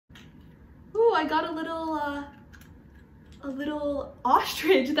Ooh, I got a little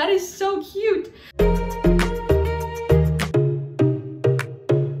ostrich. That is so cute.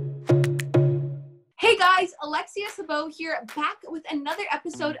 Hey guys, Alexia Sabau here, back with another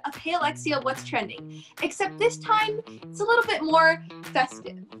episode of Hey Alexia, What's Trending? Except this time, it's a little bit more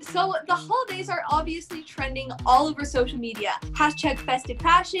festive. So the holidays are obviously trending all over social media. Hashtag festive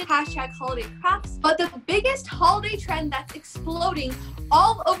fashion, hashtag holiday crafts. But the biggest holiday trend that's exploding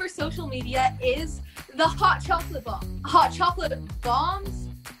all over social media is the hot chocolate bomb. Hot chocolate bombs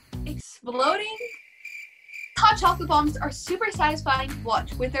exploding? Hot chocolate bombs are super satisfying to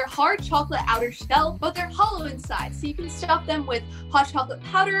watch with their hard chocolate outer shell, but they're hollow inside, so you can stuff them with hot chocolate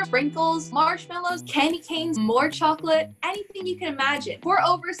powder, sprinkles, marshmallows, candy canes, more chocolate, anything you can imagine. Pour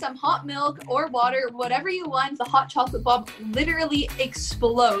over some hot milk or water, whatever you want. The hot chocolate bomb literally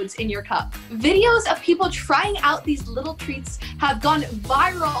explodes in your cup. Videos of people trying out these little treats have gone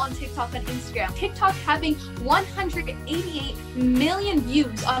viral on TikTok and Instagram. TikTok having 188 million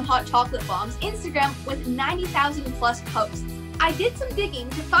views on hot chocolate bombs, Instagram with 90,000 plus posts. I did some digging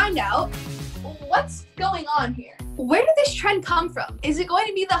to find out what's going on here. Where did this trend come from? Is it going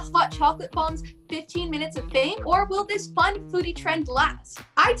to be the hot chocolate bombs 15 minutes of fame, or will this fun foodie trend last?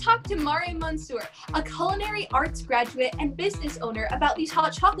 I talked to Mariam Mansour, a culinary arts graduate and business owner, about these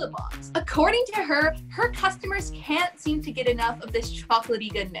hot chocolate bombs. According to her, her customers can't seem to get enough of this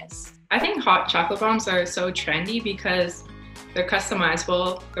chocolatey goodness. I think hot chocolate bombs are so trendy because they're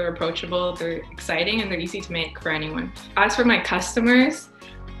customizable, they're approachable, they're exciting, and they're easy to make for anyone. As for my customers,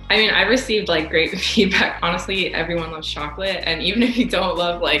 I mean, I received like great feedback. Honestly, everyone loves chocolate, and even if you don't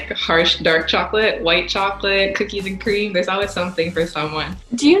love like harsh dark chocolate, white chocolate, cookies and cream, there's always something for someone.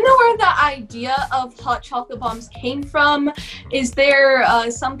 Do you know where the idea of hot chocolate bombs came from? Is there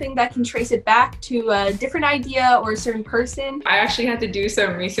something that can trace it back to a different idea or a certain person? I actually had to do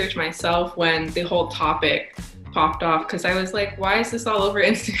some research myself when the whole topic popped off, because I was like, why is this all over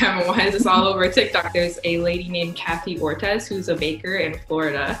Instagram and why is this all over TikTok? There's a lady named Kathy Ortez who's a baker in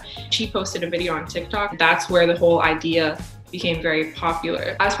Florida. She posted a video on TikTok. That's where the whole idea became very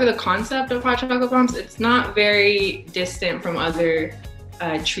popular. As for the concept of hot chocolate bombs, it's not very distant from other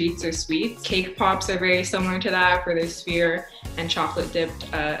treats or sweets. Cake pops are very similar to that for their sphere and chocolate dipped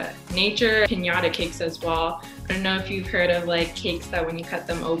nature. Piñata cakes as well. I don't know if you've heard of like cakes that when you cut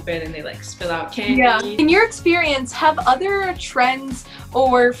them open and they like spill out candy. Yeah. In your experience, have other trends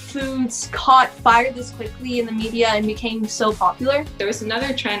or foods caught fire this quickly in the media and became so popular? There was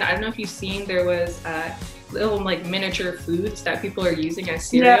another trend, I don't know if you've seen, there was little like miniature foods that people are using as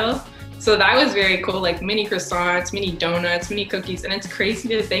cereal. Yeah. So that was very cool, like mini croissants, mini donuts, mini cookies, and it's crazy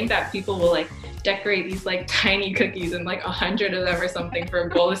to think that people will like decorate these like tiny cookies and like 100 of them or something for a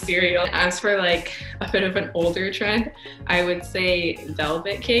bowl of cereal. As for like a bit of an older trend, I would say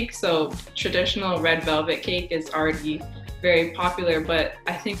velvet cake. So traditional red velvet cake is already very popular, but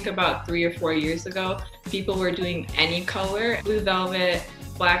I think about 3 or 4 years ago, people were doing any color, blue velvet,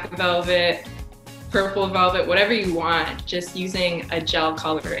 black velvet, purple velvet, whatever you want, just using a gel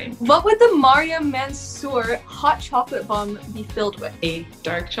coloring. What would the Mariam Mansour hot chocolate bomb be filled with? A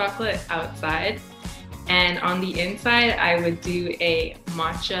dark chocolate outside, and on the inside I would do a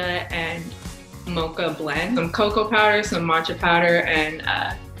matcha and mocha blend. Some cocoa powder, some matcha powder, and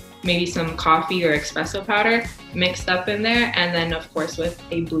maybe some coffee or espresso powder mixed up in there, and then of course with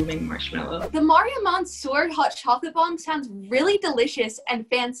a blooming marshmallow. The Mariam Mansour hot chocolate bomb sounds really delicious and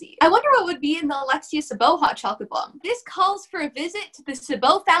fancy. I wonder what would be in the Alexia Sabau hot chocolate bomb. This calls for a visit to the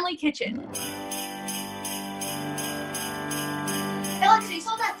Sabau family kitchen. Hey Alexia, you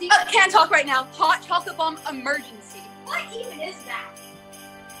saw that thing? Can't talk right now. Hot chocolate bomb emergency. What even is that?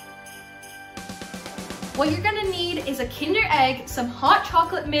 What you're gonna need is a Kinder egg, some hot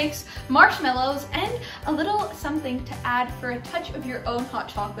chocolate mix, marshmallows, and a little something to add for a touch of your own hot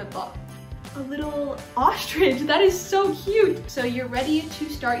chocolate bomb. A little ostrich, that is so cute. So you're ready to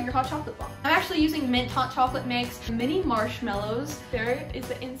start your hot chocolate bomb. I'm actually using mint hot chocolate mix, mini marshmallows. There is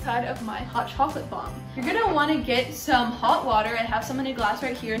the inside of my hot chocolate bomb. You're gonna wanna get some hot water. I have some in a glass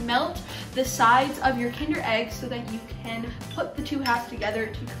right here. Melt the sides of your Kinder egg so that you can put the two halves together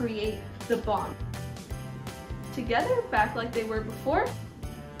to create the bomb. Together, back like they were before.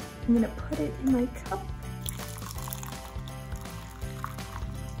 I'm gonna put it in my cup.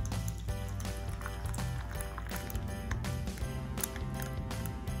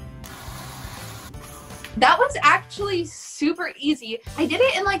 That was actually super easy. I did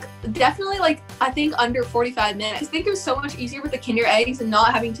it in like, definitely like, I think under 45 minutes. I think it was so much easier with the Kinder eggs and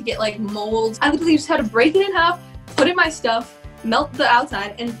not having to get like molds. I literally just had to break it in half, put in my stuff, melt the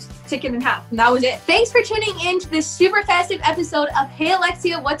outside, and chicken in half, and that was it. Thanks for tuning in to this super festive episode of Hey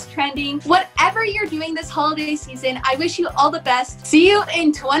Alexia, What's Trending? Whatever you're doing this holiday season, I wish you all the best. See you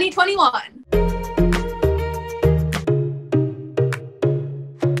in 2021.